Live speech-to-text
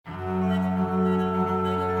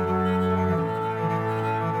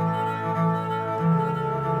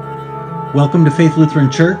Welcome to Faith Lutheran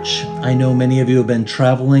Church. I know many of you have been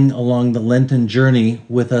traveling along the Lenten journey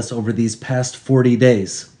with us over these past 40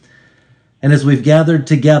 days. And as we've gathered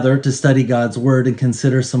together to study God's Word and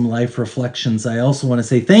consider some life reflections, I also want to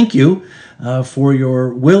say thank you for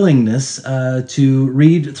your willingness to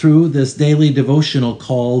read through this daily devotional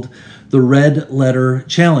called the Red Letter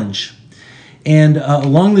Challenge. And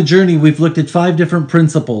along the journey, we've looked at 5 different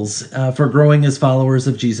principles for growing as followers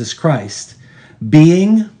of Jesus Christ: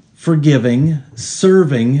 being, forgiving,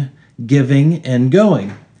 serving, giving, and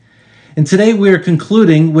going. And today we are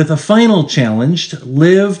concluding with a final challenge,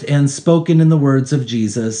 lived and spoken in the words of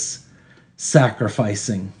Jesus: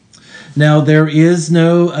 sacrificing. Now, there is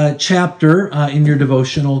no chapter in your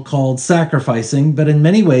devotional called sacrificing, but in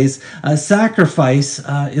many ways, sacrifice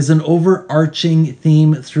is an overarching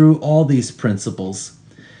theme through all these principles.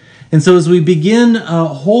 And so as we begin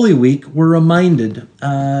Holy Week, we're reminded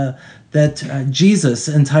that Jesus'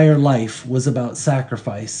 entire life was about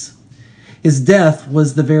sacrifice. His death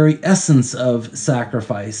was the very essence of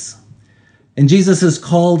sacrifice. And Jesus has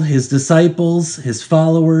called his disciples, his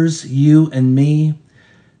followers, you and me,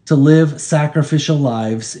 to live sacrificial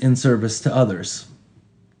lives in service to others.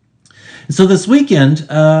 So this weekend,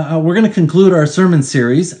 we're going to conclude our sermon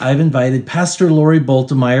series. I've invited Pastor Lori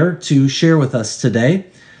Boltemeyer to share with us today.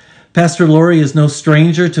 Pastor Lori is no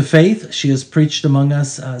stranger to faith. She has preached among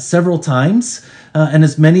us several times. And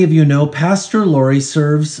as many of you know, Pastor Lori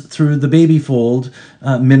serves through the Baby Fold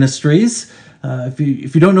ministries. If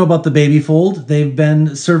you don't know about the Baby Fold, they've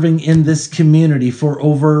been serving in this community for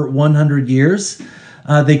over 100 years.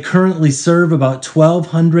 They currently serve about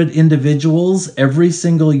 1,200 individuals every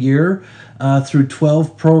single year through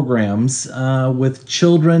 12 programs with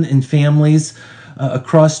children and families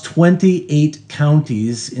across 28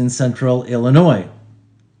 counties in central Illinois.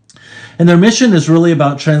 And their mission is really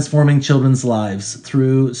about transforming children's lives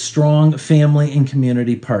through strong family and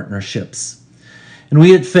community partnerships. And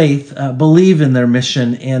we at Faith believe in their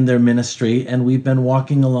mission and their ministry, and we've been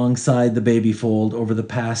walking alongside the Baby Fold over the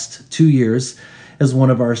past 2 years as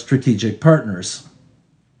one of our strategic partners.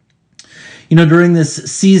 You know, during this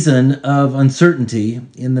season of uncertainty,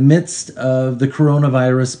 in the midst of the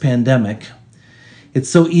coronavirus pandemic, it's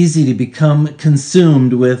so easy to become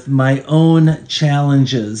consumed with my own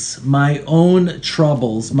challenges, my own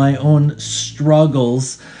troubles, my own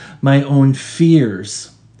struggles, my own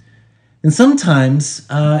fears. And sometimes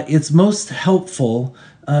it's most helpful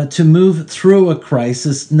to move through a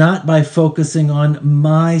crisis not by focusing on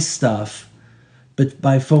my stuff, but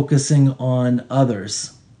by focusing on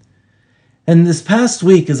others. And this past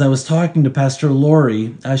week, as I was talking to Pastor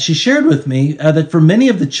Lori, she shared with me that for many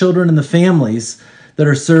of the children and the families that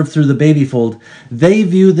are served through the Baby Fold, they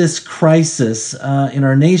view this crisis in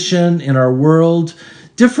our nation, in our world,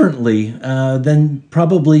 differently than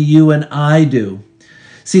probably you and I do.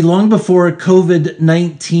 See, long before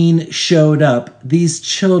COVID-19 showed up, these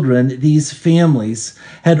children, these families,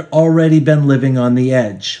 had already been living on the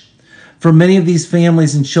edge. For many of these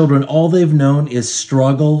families and children, all they've known is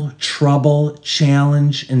struggle, trouble,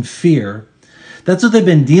 challenge, and fear. That's what they've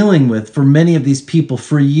been dealing with for many of these people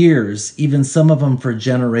for years, even some of them for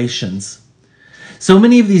generations. So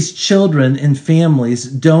many of these children and families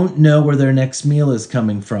don't know where their next meal is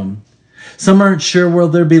coming from. Some aren't sure where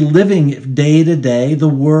they'll be living day to day. The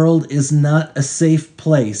world is not a safe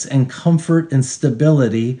place, and comfort and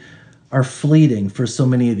stability are fleeting for so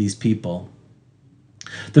many of these people.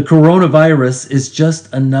 The coronavirus is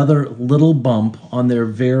just another little bump on their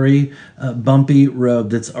very bumpy road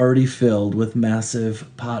that's already filled with massive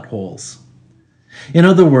potholes. In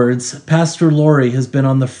other words, Pastor Lori has been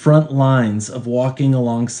on the front lines of walking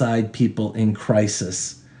alongside people in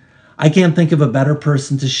crisis. I can't think of a better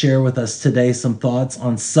person to share with us today some thoughts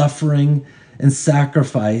on suffering and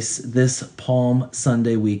sacrifice this Palm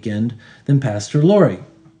Sunday weekend than Pastor Lori.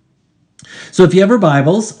 So if you have your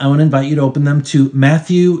Bibles, I want to invite you to open them to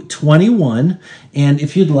Matthew 21. And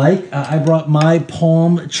if you'd like, I brought my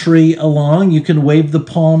palm tree along. You can wave the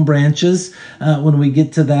palm branches when we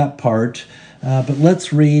get to that part. But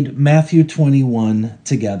let's read Matthew 21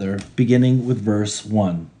 together, beginning with verse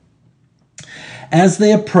 1. As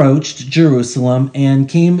they approached Jerusalem and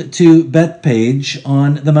came to Bethphage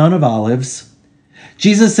on the Mount of Olives,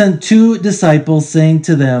 Jesus sent 2 disciples, saying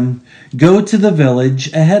to them, "Go to the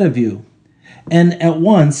village ahead of you, and at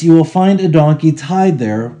once you will find a donkey tied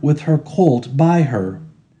there with her colt by her.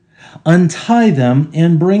 Untie them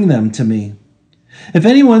and bring them to me. If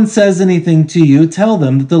anyone says anything to you, tell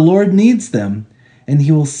them that the Lord needs them, and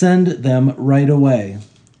he will send them right away."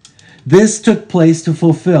 This took place to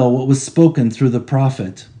fulfill what was spoken through the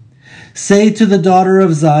prophet. Say to the daughter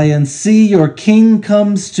of Zion, see, your king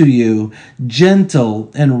comes to you,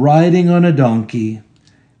 gentle and riding on a donkey,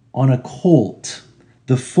 on a colt,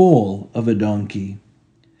 the foal of a donkey.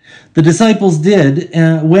 The disciples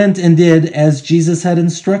went and did as Jesus had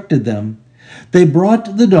instructed them. They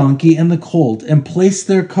brought the donkey and the colt and placed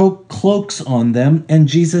their cloaks on them, and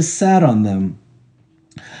Jesus sat on them.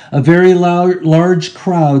 A very large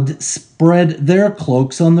crowd spread their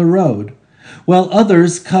cloaks on the road, while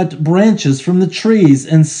others cut branches from the trees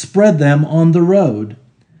and spread them on the road.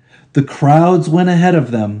 The crowds went ahead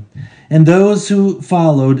of them, and those who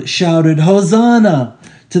followed shouted, Hosanna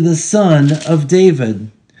to the Son of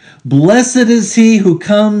David. Blessed is he who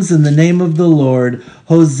comes in the name of the Lord.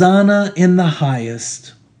 Hosanna in the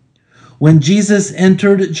highest. When Jesus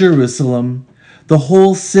entered Jerusalem, the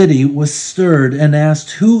whole city was stirred and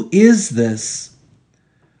asked, Who is this?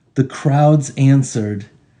 The crowds answered,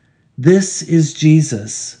 This is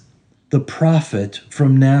Jesus, the prophet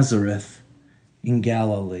from Nazareth in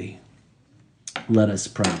Galilee. Let us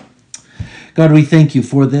pray. God, we thank you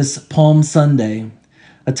for this Palm Sunday,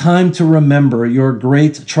 a time to remember your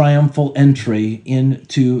great triumphal entry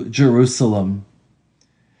into Jerusalem.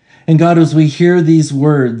 And God, as we hear these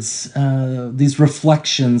words, these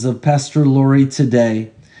reflections of Pastor Lori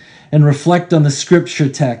today, and reflect on the scripture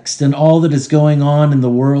text and all that is going on in the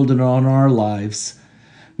world and on our lives,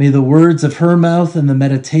 may the words of her mouth and the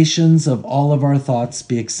meditations of all of our thoughts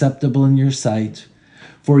be acceptable in your sight,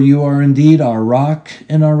 for you are indeed our rock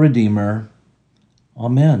and our Redeemer.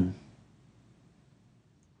 Amen.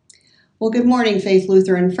 Well, good morning, Faith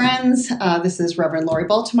Lutheran friends. This is Reverend Lori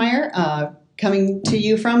Baltimore, coming to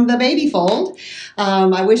you from the Baby Fold.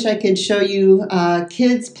 I wish I could show you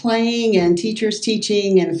kids playing and teachers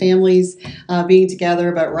teaching and families being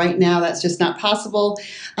together, but right now that's just not possible.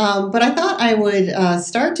 But I thought I would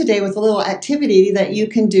start today with a little activity that you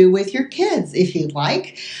can do with your kids if you'd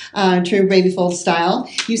like, true Baby Fold style.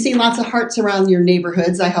 You've seen lots of hearts around your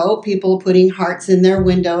neighborhoods, I hope, people putting hearts in their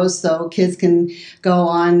windows so kids can go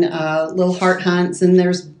on little heart hunts, and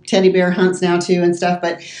there's teddy bear hunts now too and stuff,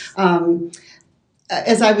 but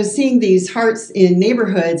as I was seeing these hearts in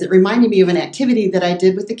neighborhoods, it reminded me of an activity that I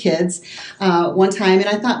did with the kids one time, and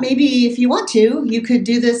I thought maybe if you want to, you could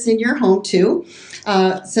do this in your home too.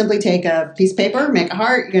 Simply take a piece of paper, make a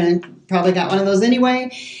heart. You're going to probably got one of those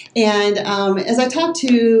anyway. And as I talked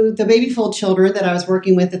to the Baby Fold children that I was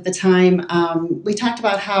working with at the time, we talked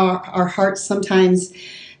about how our hearts sometimes,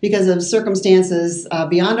 because of circumstances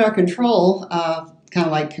beyond our control, kind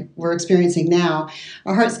of like we're experiencing now,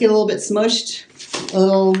 our hearts get a little bit smushed,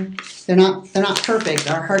 they're not perfect.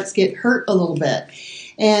 Our hearts get hurt a little bit.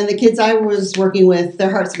 And the kids I was working with, their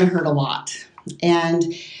hearts have been hurt a lot.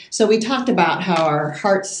 And so we talked about how our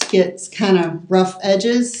hearts get kind of rough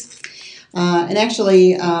edges. And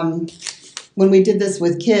actually, when we did this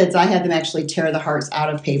with kids, I had them actually tear the hearts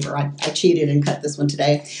out of paper. I cheated and cut this one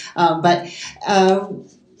today. But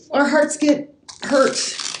our hearts get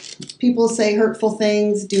hurt. People say hurtful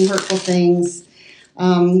things, do hurtful things.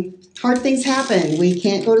 Hard things happen. We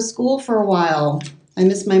can't go to school for a while. I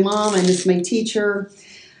miss my mom. I miss my teacher.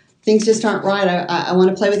 Things just aren't right. I want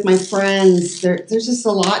to play with my friends. There's just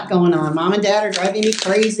a lot going on. Mom and dad are driving me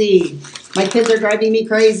crazy. My kids are driving me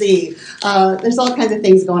crazy. There's all kinds of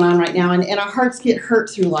things going on right now. And our hearts get hurt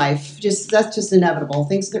through life. That's just inevitable.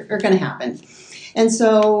 Things are going to happen. And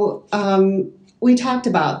so we talked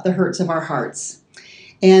about the hurts of our hearts.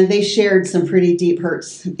 And they shared some pretty deep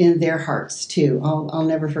hurts in their hearts, too. I'll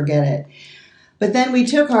never forget it. But then we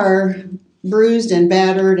took our bruised and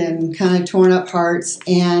battered and kind of torn up hearts,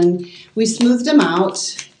 and we smoothed them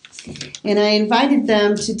out. And I invited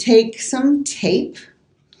them to take some tape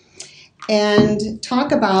and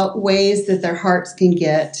talk about ways that their hearts can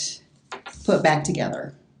get put back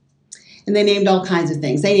together. And they named all kinds of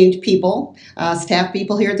things. They named people, staff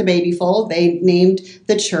people here at the Baby Fold. They named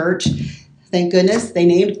the church. Thank goodness they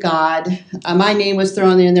named God. My name was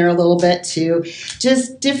thrown in there a little bit too.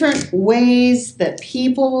 Just different ways that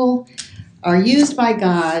people are used by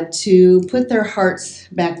God to put their hearts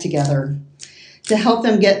back together, to help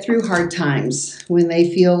them get through hard times when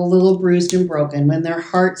they feel a little bruised and broken, when their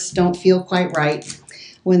hearts don't feel quite right,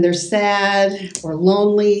 when they're sad or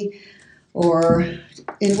lonely or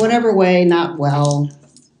in whatever way not well.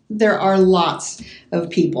 There are lots of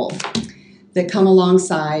people that come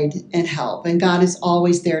alongside and help. And God is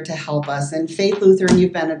always there to help us. And Faith Lutheran,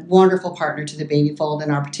 you've been a wonderful partner to the Baby Fold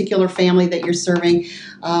and our particular family that you're serving.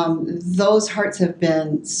 Those hearts have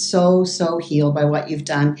been so, so healed by what you've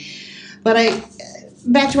done. But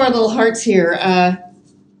back to our little hearts here. I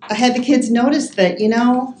had the kids notice that,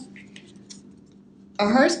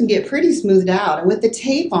 our hearts can get pretty smoothed out, and with the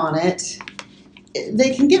tape on it, they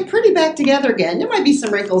can get pretty back together again. There might be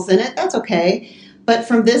some wrinkles in it. That's okay. But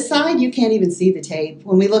from this side, you can't even see the tape.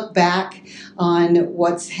 When we look back on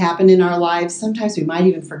what's happened in our lives, sometimes we might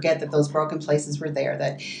even forget that those broken places were there,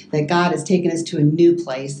 that God has taken us to a new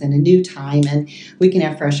place and a new time, and we can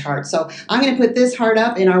have fresh hearts. So I'm going to put this heart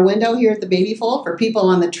up in our window here at the Baby Fold for people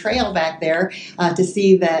on the trail back there to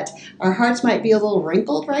see that our hearts might be a little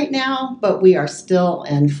wrinkled right now, but we are still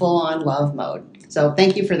in full-on love mode. So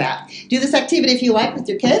thank you for that. Do this activity if you like with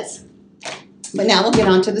your kids. But now we'll get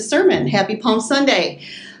on to the sermon. Happy Palm Sunday,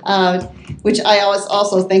 which I always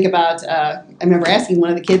also think about. I remember asking one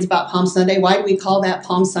of the kids about Palm Sunday. Why do we call that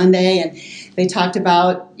Palm Sunday? And they talked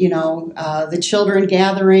about, the children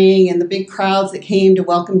gathering and the big crowds that came to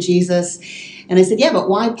welcome Jesus. And I said, yeah, but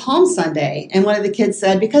why Palm Sunday? And one of the kids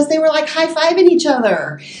said, because they were like high-fiving each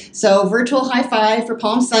other. So virtual high five for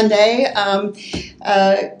Palm Sunday. And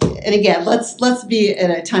again, let's be at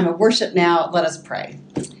a time of worship now. Let us pray.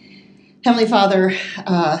 Heavenly Father,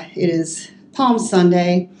 it is Palm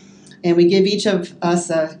Sunday, and we give each of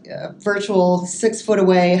us a virtual 6 foot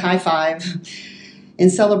away high five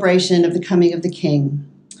in celebration of the coming of the King.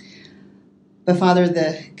 But Father,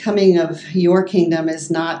 the coming of your kingdom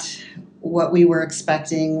is not what we were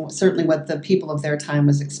expecting, certainly what the people of their time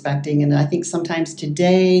was expecting. And I think sometimes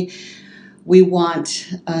today we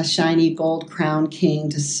want a shiny gold crowned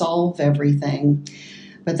king to solve everything.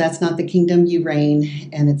 But that's not the kingdom you reign,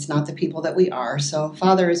 and it's not the people that we are. So,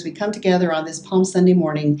 Father, as we come together on this Palm Sunday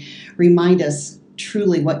morning, remind us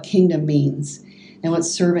truly what kingdom means and what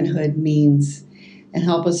servanthood means, and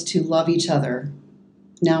help us to love each other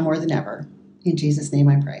now more than ever. In Jesus' name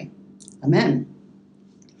I pray. Amen.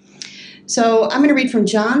 So I'm going to read from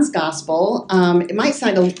John's Gospel. It might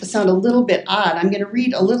sound a little bit odd. I'm going to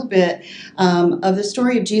read a little bit of the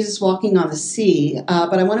story of Jesus walking on the sea,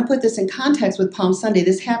 but I want to put this in context with Palm Sunday.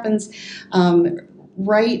 This happens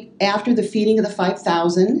right after the feeding of the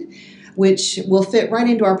 5,000, which will fit right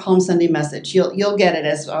into our Palm Sunday message. You'll get it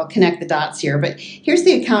as I'll connect the dots here. But here's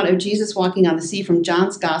the account of Jesus walking on the sea from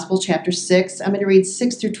John's Gospel, chapter 6. I'm going to read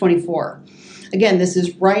 6 through 24. Again, this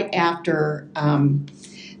is right after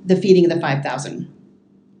the feeding of the 5,000.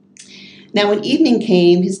 Now when evening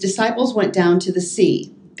came, his disciples went down to the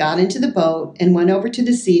sea, got into the boat, and went over to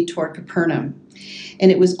the sea toward Capernaum. And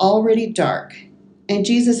it was already dark, and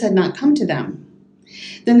Jesus had not come to them.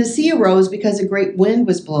 Then the sea arose because a great wind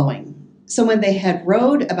was blowing. So when they had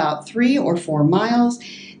rowed about 3 or 4 miles,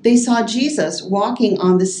 they saw Jesus walking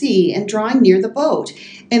on the sea and drawing near the boat,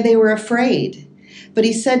 and they were afraid. But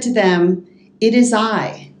he said to them, "It is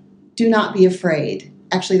I. Do not be afraid."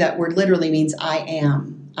 Actually, that word literally means I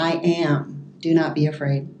am. I am. Do not be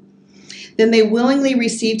afraid. Then they willingly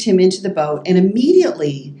received him into the boat, and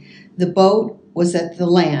immediately the boat was at the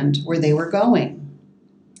land where they were going.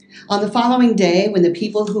 On the following day, when the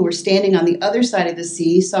people who were standing on the other side of the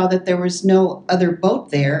sea saw that there was no other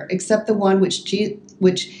boat there except the one which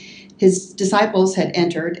his disciples had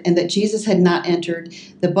entered, and that Jesus had not entered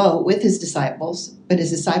the boat with his disciples, but his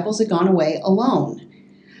disciples had gone away alone.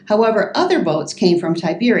 However, other boats came from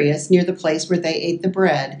Tiberias near the place where they ate the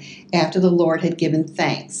bread after the Lord had given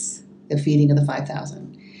thanks, the feeding of the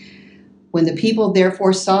 5,000. When the people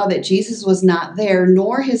therefore saw that Jesus was not there,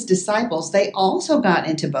 nor his disciples, they also got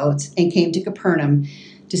into boats and came to Capernaum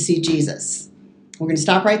to see Jesus. We're going to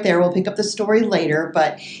stop right there. We'll pick up the story later,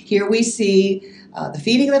 but here we see the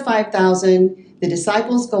feeding of the 5,000. The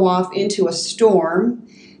disciples go off into a storm.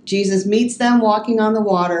 Jesus meets them walking on the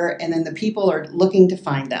water, and then the people are looking to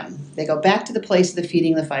find them. They go back to the place of the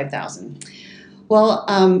feeding of the 5,000. Well,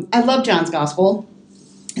 I love John's Gospel.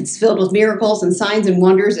 It's filled with miracles and signs and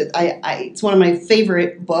wonders. It's one of my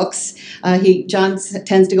favorite books. John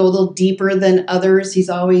tends to go a little deeper than others. He's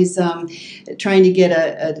always trying to get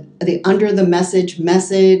the under the message.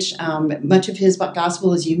 Much of his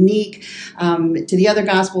gospel is unique to the other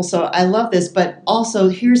gospels, so I love this. But also,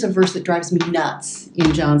 here's a verse that drives me nuts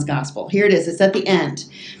in John's Gospel. Here it is. It's at the end.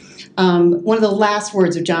 One of the last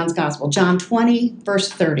words of John's Gospel, John 20, verse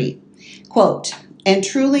 30. Quote, "And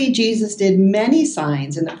truly Jesus did many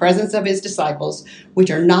signs in the presence of his disciples,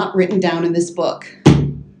 which are not written down in this book."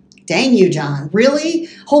 Dang you, John. Really?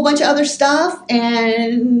 Whole bunch of other stuff,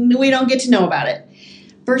 and we don't get to know about it.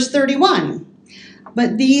 Verse 31,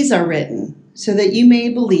 "But these are written so that you may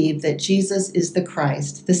believe that Jesus is the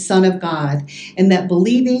Christ, the Son of God, and that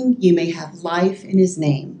believing you may have life in his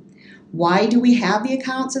name." Why do we have the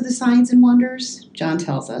accounts of the signs and wonders? John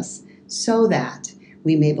tells us, so that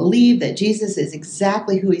we may believe that Jesus is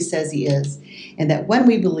exactly who he says he is, and that when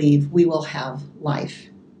we believe, we will have life.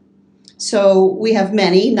 So we have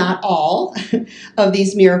many, not all, of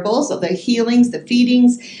these miracles, of the healings, the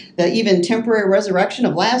feedings, the even temporary resurrection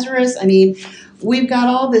of Lazarus. I mean, we've got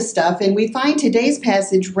all this stuff, and we find today's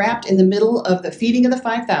passage wrapped in the middle of the feeding of the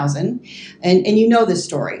 5,000. And you know this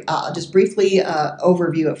story. I'll just briefly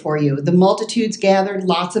overview it for you. The multitudes gathered,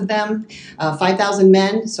 lots of them, 5,000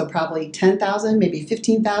 men, so probably 10,000, maybe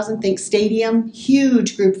 15,000. Think stadium,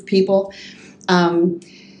 huge group of people.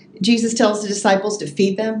 Jesus tells the disciples to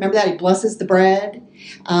feed them. Remember that? He blesses the bread.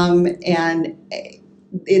 And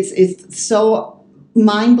it's so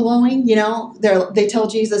mind-blowing, you know. They tell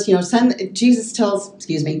Jesus, you know,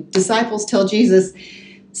 disciples tell Jesus,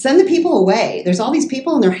 send the people away. There's all these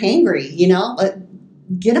people and they're hangry, you know.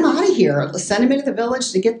 Get them out of here. Send them into the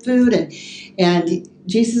village to get food. And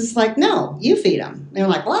Jesus is like, no, you feed them. They're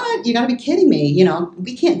like, what? You got to be kidding me. You know,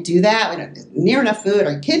 we can't do that. We don't have near enough food.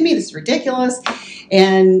 Are you kidding me? This is ridiculous.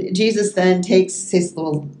 And Jesus then says,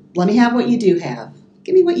 well, let me have what you do have.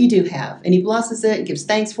 Give me what you do have. And he blesses it and gives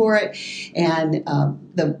thanks for it. And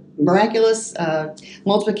the miraculous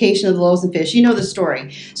multiplication of the loaves and fish. You know the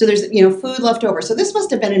story. So there's, you know, food left over. So this must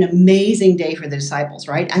have been an amazing day for the disciples,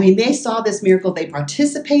 right? I mean, they saw this miracle. They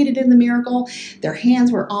participated in the miracle. Their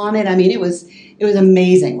hands were on it. I mean, it was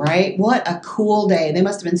amazing, right? What a cool day. They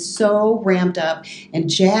must have been so ramped up and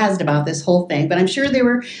jazzed about this whole thing. But I'm sure they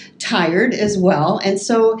were tired as well. And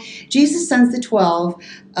so Jesus sends the 12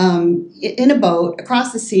 in a boat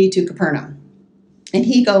across the sea to Capernaum. And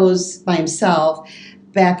he goes by himself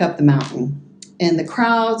back up the mountain. And the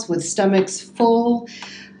crowds with stomachs full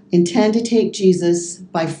intend to take Jesus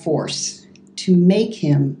by force to make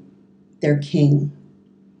him their king.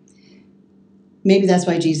 Maybe that's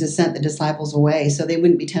why Jesus sent the disciples away, so they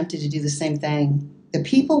wouldn't be tempted to do the same thing. The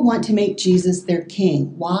people want to make Jesus their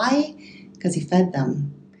king. Why? Because he fed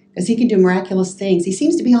them. Because he can do miraculous things. He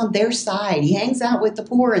seems to be on their side. He hangs out with the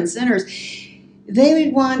poor and sinners. They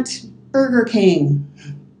would want Burger King.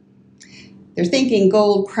 They're thinking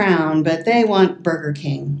gold crown, but they want Burger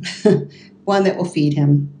King. One that will feed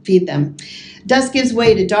them. Dusk gives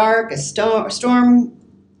way to dark. A storm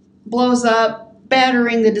blows up,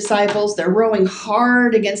 battering the disciples. They're rowing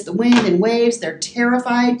hard against the wind and waves. They're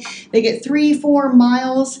terrified. They get 3-4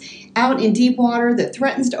 miles out in deep water that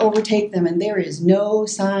threatens to overtake them, and there is no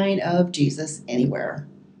sign of Jesus anywhere.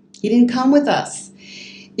 He didn't come with us.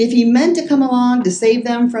 If he meant to come along to save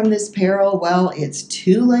them from this peril, well, it's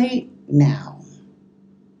too late now.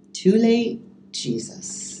 Too late,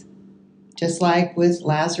 Jesus. Just like with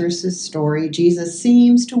Lazarus' story, Jesus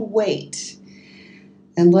seems to wait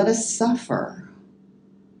and let us suffer.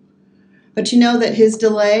 But you know that his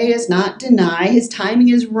delay is not deny. His timing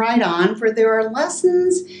is right on, for there are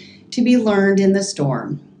lessons to be learned in the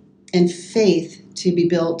storm and faith to be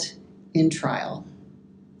built in trial.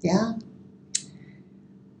 Yeah?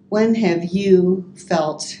 When have you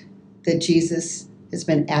felt that Jesus has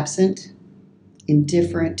been absent,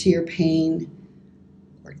 indifferent to your pain,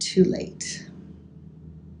 or too late?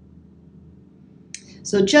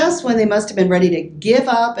 So just when they must have been ready to give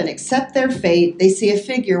up and accept their fate, they see a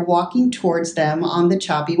figure walking towards them on the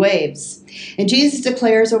choppy waves. And Jesus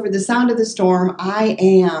declares over the sound of the storm, I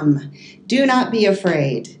am. Do not be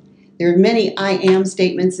afraid. There are many I am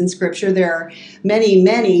statements in Scripture. There are many,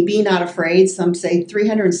 be not afraid. Some say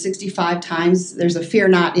 365 times. There's a fear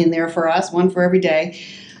not in there for us, one for every day.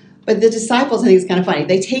 But the disciples, I think it's kind of funny.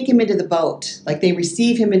 They take him into the boat, like they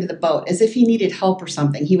receive him into the boat as if he needed help or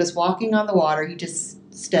something. He was walking on the water. He just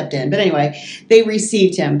stepped in. But anyway, they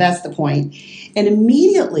received him. That's the point. And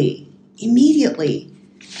immediately,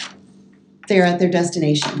 they're at their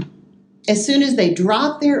destination. As soon as they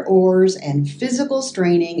drop their oars and physical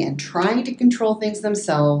straining and trying to control things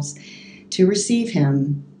themselves to receive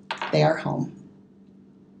him, they are home.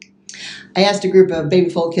 I asked a group of Baby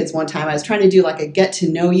Fold kids one time. I was trying to do like a get to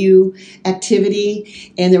know you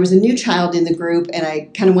activity, and there was a new child in the group, and I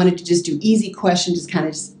kind of wanted to just do easy questions, just kind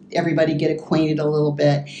of everybody get acquainted a little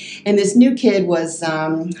bit. And this new kid was,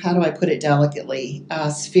 how do I put it delicately,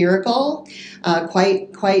 spherical, quite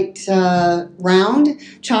round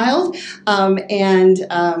child. I'm not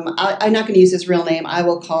going to use his real name. I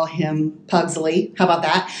will call him Pugsley. How about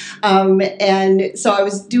that? And so I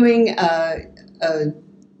was doing a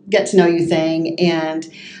get to know you thing,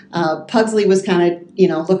 and Pugsley was kind of,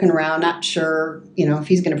 looking around, not sure, if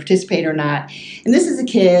he's going to participate or not. And this is a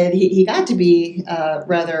kid, he got to be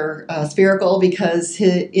rather spherical because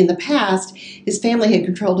in the past, his family had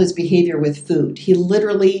controlled his behavior with food. He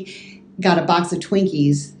literally got a box of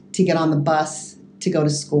Twinkies to get on the bus to go to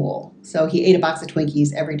school. So he ate a box of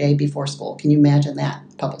Twinkies every day before school. Can you imagine that,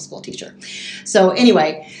 public school teacher? So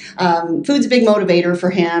anyway, food's a big motivator for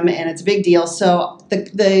him, and it's a big deal. So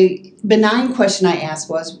the benign question I asked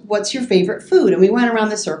was, what's your favorite food? And we went around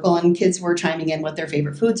the circle, and kids were chiming in what their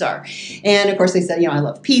favorite foods are. And of course, they said, I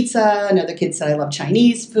love pizza. Another kid said, I love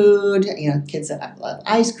Chinese food. Kids said, I love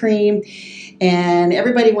ice cream. And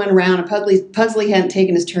everybody went around, and Pugsley hadn't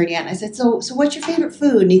taken his turn yet. And I said, so what's your favorite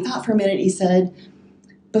food? And he thought for a minute, and he said,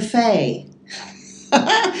 buffet.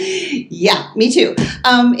 Yeah, me too.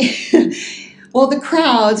 Well, the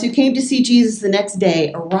crowds who came to see Jesus the next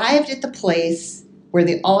day arrived at the place where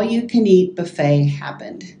the all-you-can-eat buffet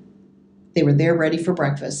happened. They were there ready for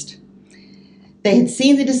breakfast. They had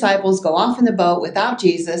seen the disciples go off in the boat without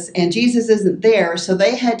Jesus, and Jesus isn't there, so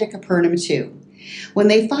they head to Capernaum too. When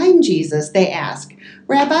they find Jesus, they ask,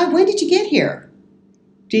 Rabbi, when did you get here?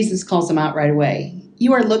 Jesus calls them out right away.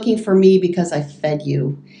 You are looking for me because I fed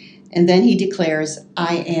you. And then he declares,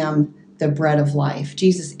 I am the bread of life.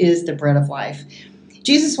 Jesus is the bread of life.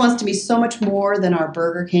 Jesus wants to be so much more than our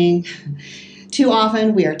Burger King. Too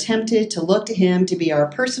often we are tempted to look to him to be our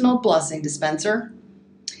personal blessing dispenser.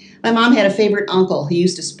 My mom had a favorite uncle who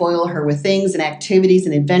used to spoil her with things and activities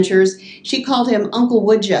and adventures. She called him Uncle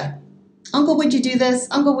Woodya. Uncle, would you do this?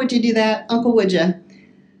 Uncle, would you do that? Uncle, would you?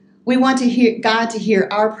 We want to hear God to hear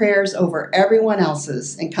our prayers over everyone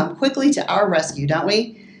else's and come quickly to our rescue, don't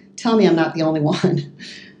we? Tell me I'm not the only one.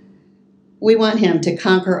 We want him to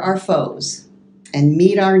conquer our foes and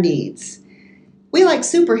meet our needs. We like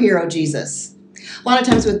superhero Jesus. A lot of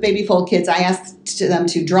times with Baby Fold kids, I ask them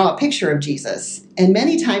to draw a picture of Jesus. And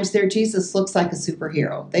many times their Jesus looks like a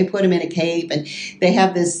superhero. They put him in a cape and they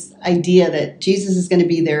have this idea that Jesus is going to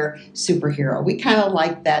be their superhero. We kind of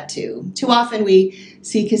like that too. Too often we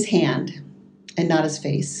seek his hand and not his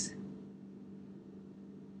face.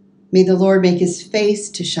 May the Lord make his face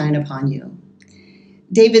to shine upon you.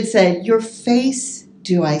 David said, your face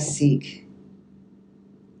do I seek.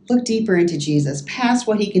 Look deeper into Jesus, past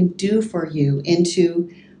what he can do for you,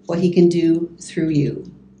 into what he can do through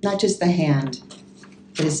you. Not just the hand,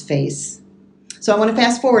 but his face. So I want to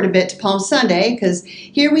fast forward a bit to Palm Sunday, because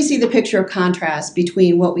here we see the picture of contrast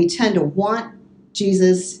between what we tend to want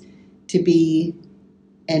Jesus to be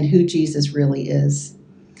and who Jesus really is.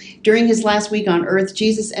 During his last week on earth,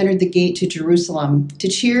 Jesus entered the gate to Jerusalem. To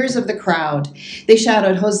cheers of the crowd, they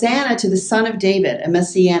shouted, Hosanna to the Son of David, a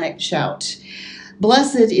messianic shout.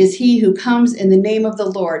 Blessed is he who comes in the name of the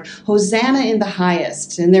Lord. Hosanna in the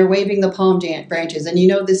highest. And they're waving the palm branches. And you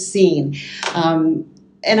know this scene. And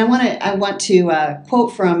I want to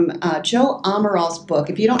quote from Joe Amaral's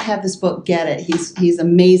book. If you don't have this book, get it. He's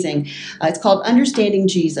amazing. It's called Understanding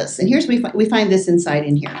Jesus. And here's we find this insight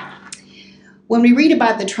in here. When we read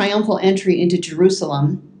about the triumphal entry into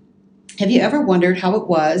Jerusalem, have you ever wondered how it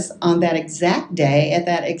was on that exact day, at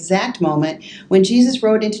that exact moment, when Jesus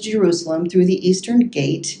rode into Jerusalem through the eastern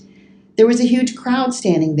gate, there was a huge crowd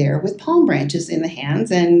standing there with palm branches in the hands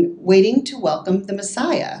and waiting to welcome the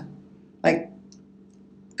Messiah?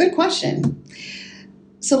 Good question.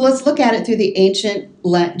 So let's look at it through the ancient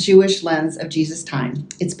Jewish lens of Jesus' time.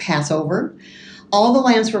 It's Passover. All the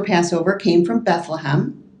lambs for Passover came from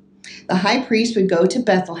Bethlehem. The high priest would go to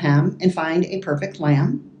Bethlehem and find a perfect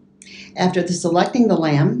lamb. After selecting the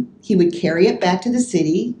lamb, he would carry it back to the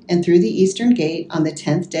city and through the eastern gate on the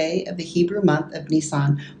 10th day of the Hebrew month of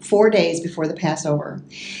Nisan, 4 days before the Passover.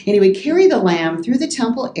 And he would carry the lamb through the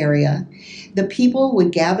temple area. The people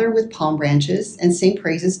would gather with palm branches and sing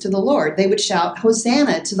praises to the Lord. They would shout,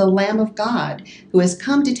 Hosanna to the Lamb of God, who has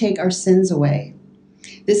come to take our sins away.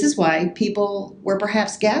 This is why people were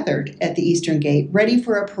perhaps gathered at the eastern gate, ready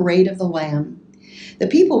for a parade of the Lamb. The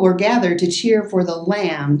people were gathered to cheer for the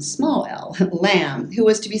Lamb, small l, Lamb, who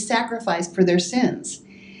was to be sacrificed for their sins.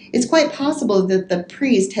 It's quite possible that the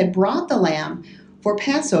priest had brought the lamb for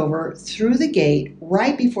Passover through the gate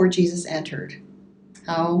right before Jesus entered.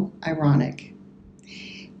 How ironic.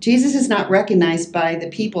 Jesus is not recognized by the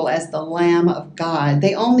people as the Lamb of God.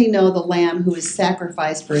 They only know the Lamb who is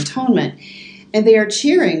sacrificed for atonement, and they are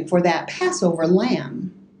cheering for that Passover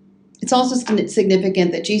lamb. It's also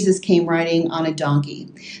significant that Jesus came riding on a donkey.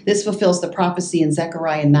 This fulfills the prophecy in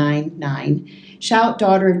Zechariah 9:9. Shout,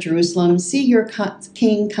 daughter of Jerusalem, see your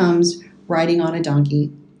king comes riding on a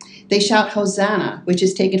donkey. They shout Hosanna, which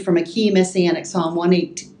is taken from a key messianic psalm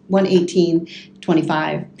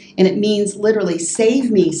 118:25. And it means literally, save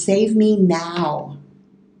me now.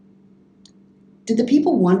 Did the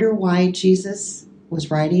people wonder why Jesus was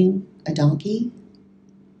riding a donkey?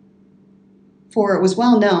 For it was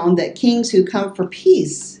well known that kings who come for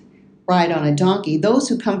peace ride on a donkey. Those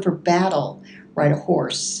who come for battle ride a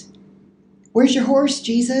horse. Where's your horse,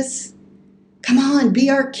 Jesus? Come on, be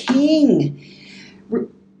our king.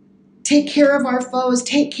 Take care of our foes.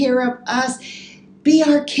 Take care of us. Be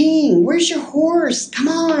our king. Where's your horse? Come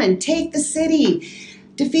on, take the city.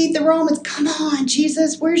 Defeat the Romans. Come on,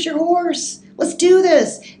 Jesus, where's your horse? Let's do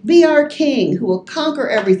this. Be our king who will conquer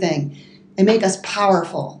everything and make us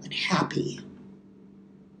powerful and happy.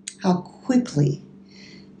 How quickly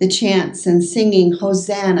the chants and singing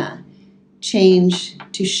Hosanna change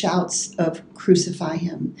to shouts of crucify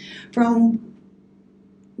him. From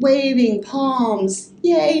waving palms,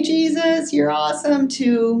 yay, Jesus, you're awesome,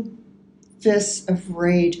 to fists of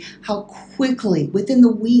rage. How quickly, within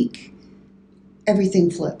the week, everything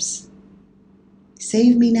flips.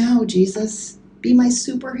 Save me now, Jesus. Be my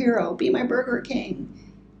superhero. Be my Burger King.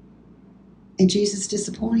 And Jesus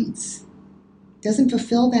disappoints. Doesn't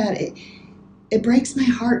fulfill that. It breaks my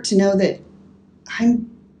heart to know that I'm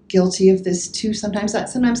guilty of this too. Sometimes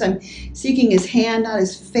I'm seeking his hand, not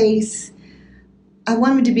his face. I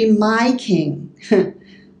want him to be my king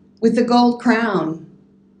with the gold crown,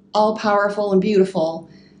 all powerful and beautiful,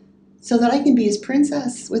 so that I can be his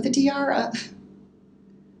princess with a tiara.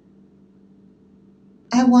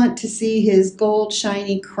 I want to see his gold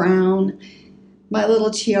shiny crown, my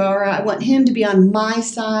little tiara. I want him to be on my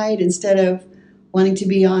side instead of wanting to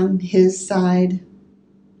be on his side.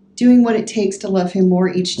 Doing what it takes to love him more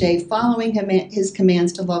each day, following his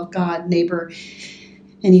commands to love God, neighbor,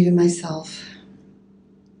 and even myself.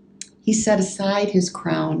 He set aside his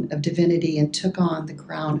crown of divinity and took on the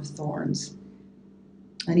crown of thorns.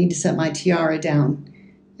 I need to set my tiara down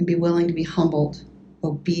and be willing to be humbled,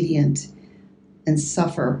 obedient, and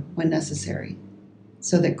suffer when necessary,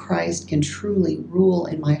 so that Christ can truly rule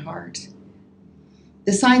in my heart.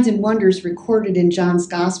 The signs and wonders recorded in John's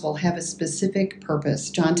gospel have a specific purpose.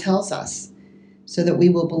 John tells us so that we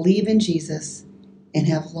will believe in Jesus and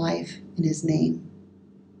have life in his name.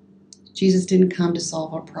 Jesus didn't come to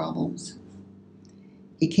solve our problems.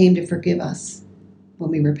 He came to forgive us when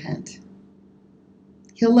we repent.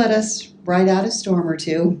 He'll let us ride out a storm or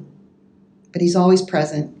two, but he's always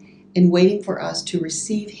present and waiting for us to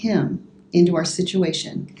receive him into our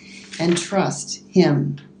situation and trust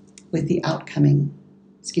him with the outcome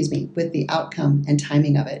and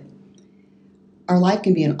timing of it. Our life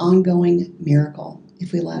can be an ongoing miracle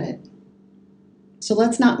if we let it. So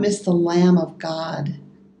let's not miss the Lamb of God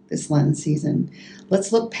this Lenten season.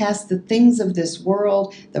 Let's look past the things of this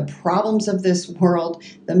world, the problems of this world,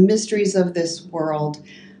 the mysteries of this world.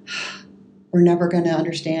 We're never going to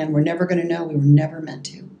understand. We're never going to know. We were never meant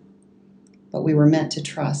to. But we were meant to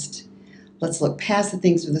trust. Let's look past the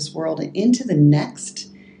things of this world and into the next.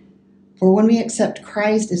 For when we accept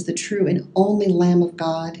Christ as the true and only Lamb of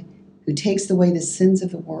God who takes away the sins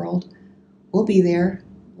of the world, we'll be there,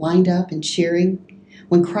 lined up and cheering.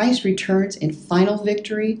 When Christ returns in final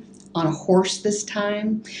victory on a horse this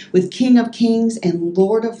time, with King of Kings and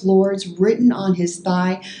Lord of Lords written on his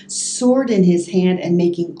thigh, sword in his hand, and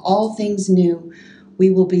making all things new, we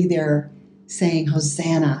will be there saying,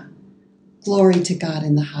 Hosanna, glory to God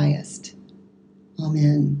in the highest.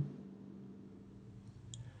 Amen.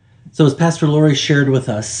 So as Pastor Lori shared with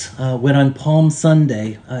us, when on Palm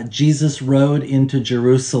Sunday, Jesus rode into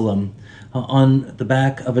Jerusalem on the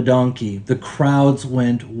back of a donkey, the crowds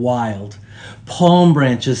went wild. Palm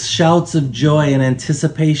branches, shouts of joy and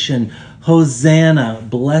anticipation. Hosanna,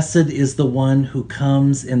 blessed is the one who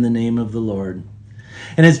comes in the name of the Lord.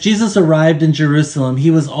 And as Jesus arrived in Jerusalem,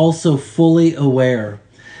 he was also fully aware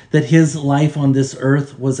that his life on this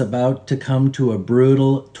earth was about to come to a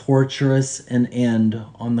brutal, torturous end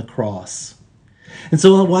on the cross. And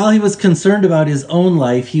so while he was concerned about his own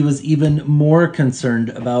life, he was even more concerned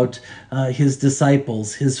about his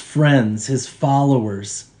disciples, his friends, his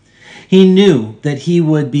followers. He knew that he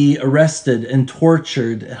would be arrested and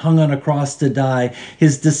tortured, hung on a cross to die.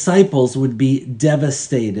 His disciples would be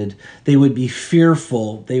devastated. They would be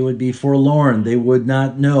fearful. They would be forlorn. They would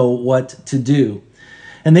not know what to do.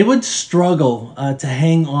 And they would struggle to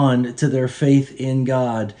hang on to their faith in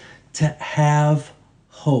God, to have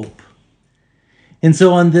hope. And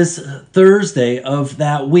so on this Thursday of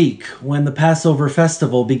that week, when the Passover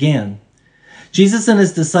festival began, Jesus and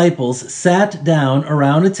his disciples sat down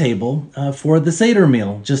around a table for the Seder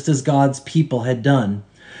meal, just as God's people had done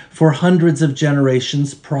for hundreds of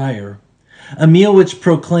generations prior. A meal which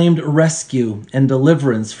proclaimed rescue and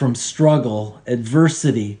deliverance from struggle,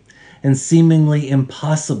 adversity, and seemingly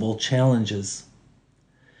impossible challenges.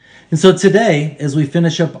 And so today, as we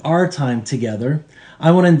finish up our time together, I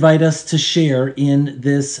want to invite us to share in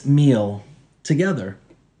this meal together.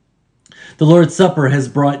 The Lord's Supper has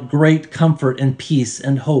brought great comfort and peace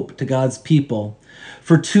and hope to God's people.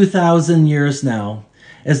 For 2,000 years now,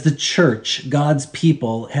 as the church, God's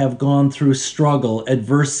people have gone through struggle,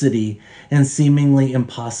 adversity, and seemingly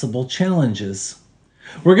impossible challenges.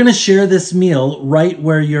 We're going to share this meal right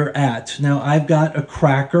where you're at. Now, I've got a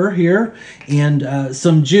cracker here and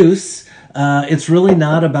some juice. It's really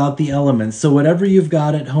not about the elements. So whatever you've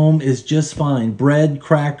got at home is just fine. Bread,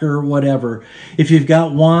 cracker, whatever. If you've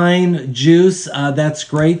got wine, juice, that's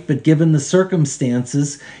great. But given the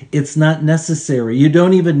circumstances, it's not necessary. You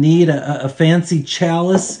don't even need a fancy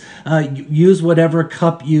chalice. Use whatever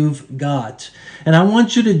cup you've got. And I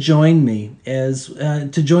want you to join me to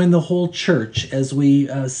join the whole church as we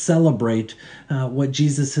celebrate what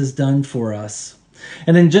Jesus has done for us.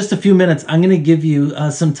 And in just a few minutes, I'm going to give you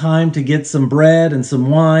some time to get some bread and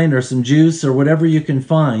some wine or some juice or whatever you can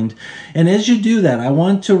find. And as you do that, I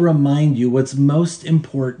want to remind you what's most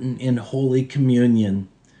important in Holy Communion.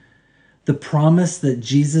 The promise that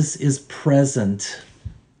Jesus is present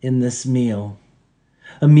in this meal.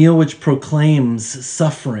 A meal which proclaims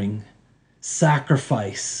suffering,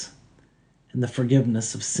 sacrifice, and the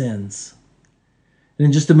forgiveness of sins. And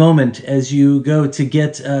in just a moment, as you go to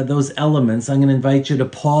get those elements, I'm going to invite you to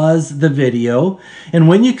pause the video. And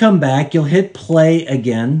when you come back, you'll hit play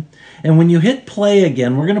again. And when you hit play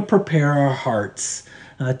again, we're going to prepare our hearts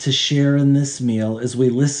to share in this meal as we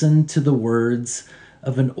listen to the words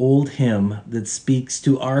of an old hymn that speaks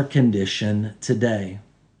to our condition today.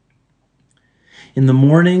 In the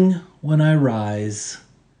morning when I rise,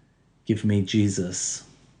 give me Jesus.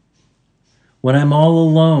 When I'm all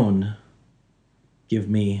alone, give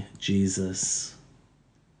me Jesus.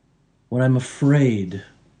 When I'm afraid,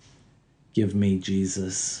 give me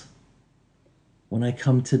Jesus. When I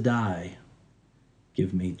come to die,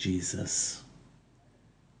 give me Jesus.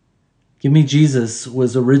 Give Me Jesus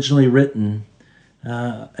was originally written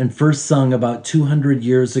and first sung about 200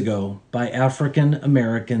 years ago by African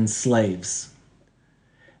American slaves.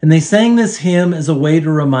 And they sang this hymn as a way to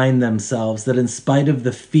remind themselves that in spite of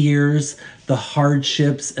the fears, the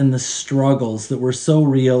hardships, and the struggles that were so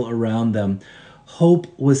real around them, hope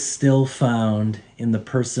was still found in the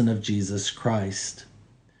person of Jesus Christ.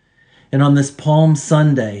 And on this Palm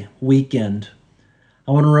Sunday weekend,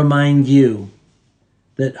 I want to remind you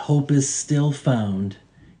that hope is still found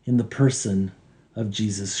in the person of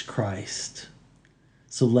Jesus Christ.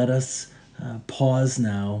 So let us pause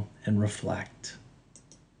now and reflect.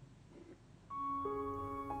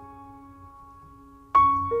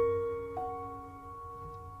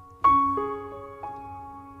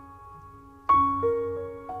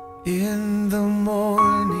 In the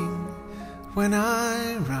morning when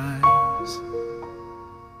I rise,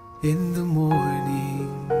 in the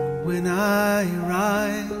morning when I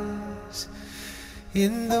rise,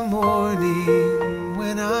 in the morning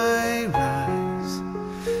when I rise,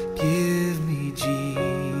 give me Jesus.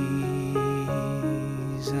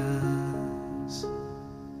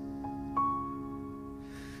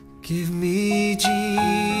 Give me Jesus.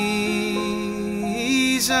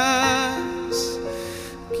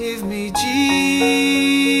 Give me Jesus.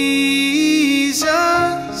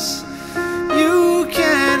 You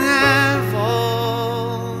can have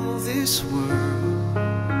all this world,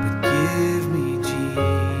 but give me Jesus.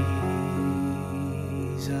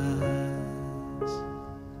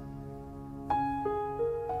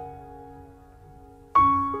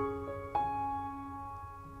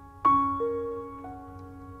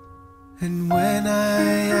 And when I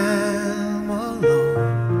am alone,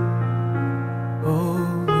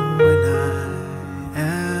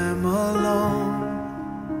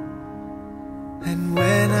 and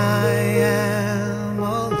when I am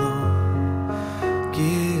alone,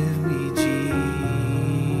 give me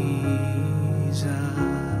Jesus.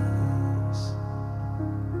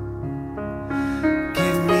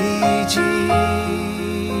 Give me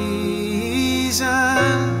Jesus.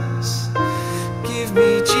 Give me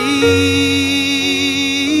Jesus.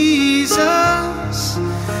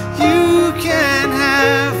 You can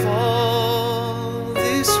have all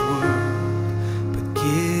this world, but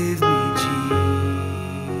give me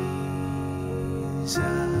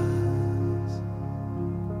Jesus.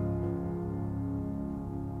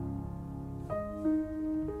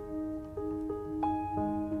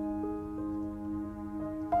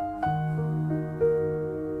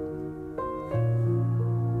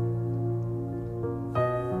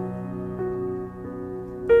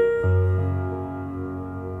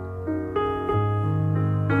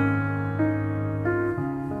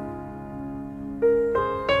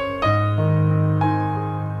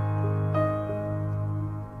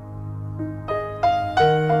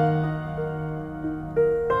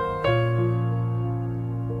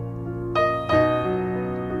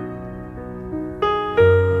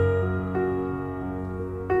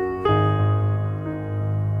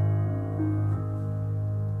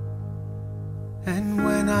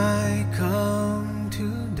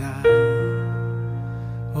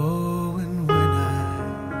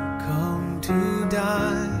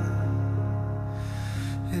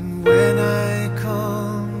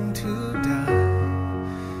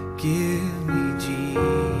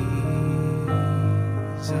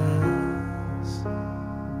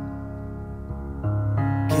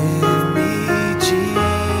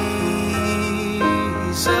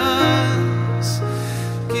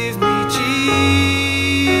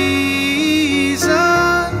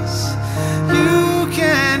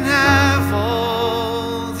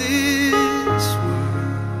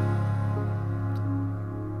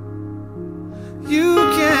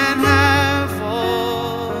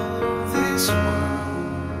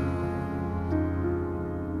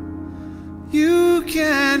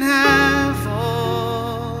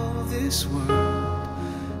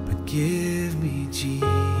 give me Jesus.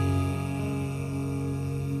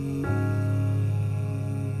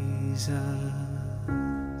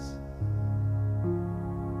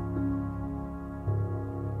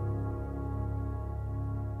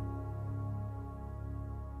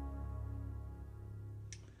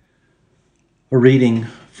 A reading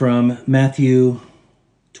from Matthew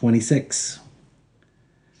 26.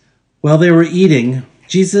 While they were eating,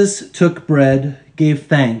 Jesus took bread, gave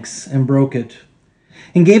thanks, and broke it,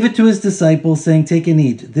 and gave it to his disciples, saying, "Take and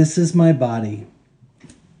eat. This is my body."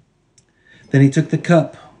 Then he took the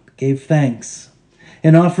cup, gave thanks,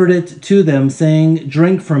 and offered it to them, saying,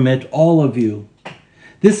 "Drink from it, all of you.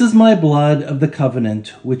 This is my blood of the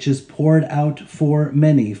covenant, which is poured out for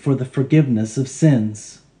many for the forgiveness of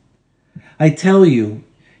sins. I tell you,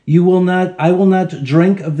 I will not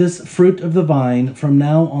drink of this fruit of the vine from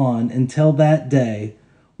now on until that day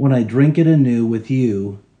when I drink it anew with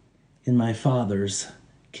you in my Father's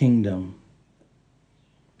kingdom."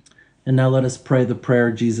 And now let us pray the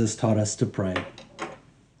prayer Jesus taught us to pray.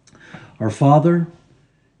 Our Father,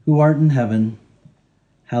 who art in heaven,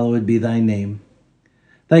 hallowed be thy name.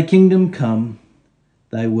 Thy kingdom come,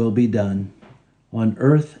 thy will be done, on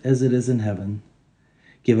earth as it is in heaven.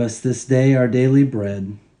 Give us this day our daily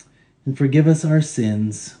bread, and forgive us our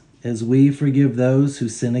sins, as we forgive those who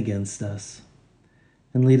sin against us.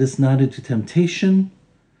 And lead us not into temptation,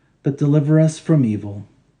 but deliver us from evil.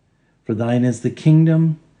 For thine is the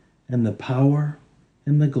kingdom, and the power,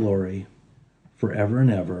 and the glory, forever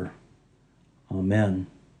and ever. Amen.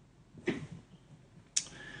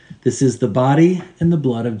 This is the body and the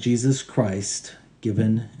blood of Jesus Christ,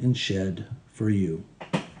 given and shed for you.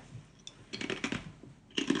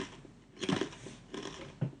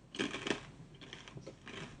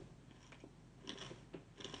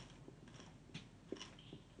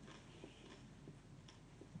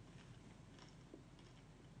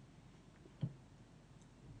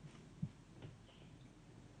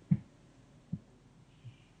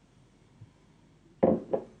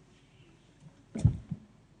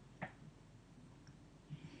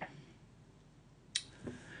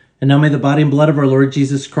 And now may the body and blood of our Lord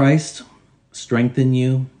Jesus Christ strengthen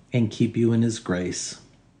you and keep you in his grace.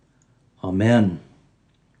 Amen.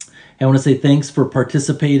 I want to say thanks for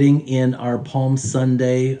participating in our Palm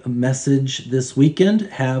Sunday message this weekend.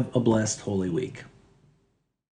 Have a blessed Holy Week.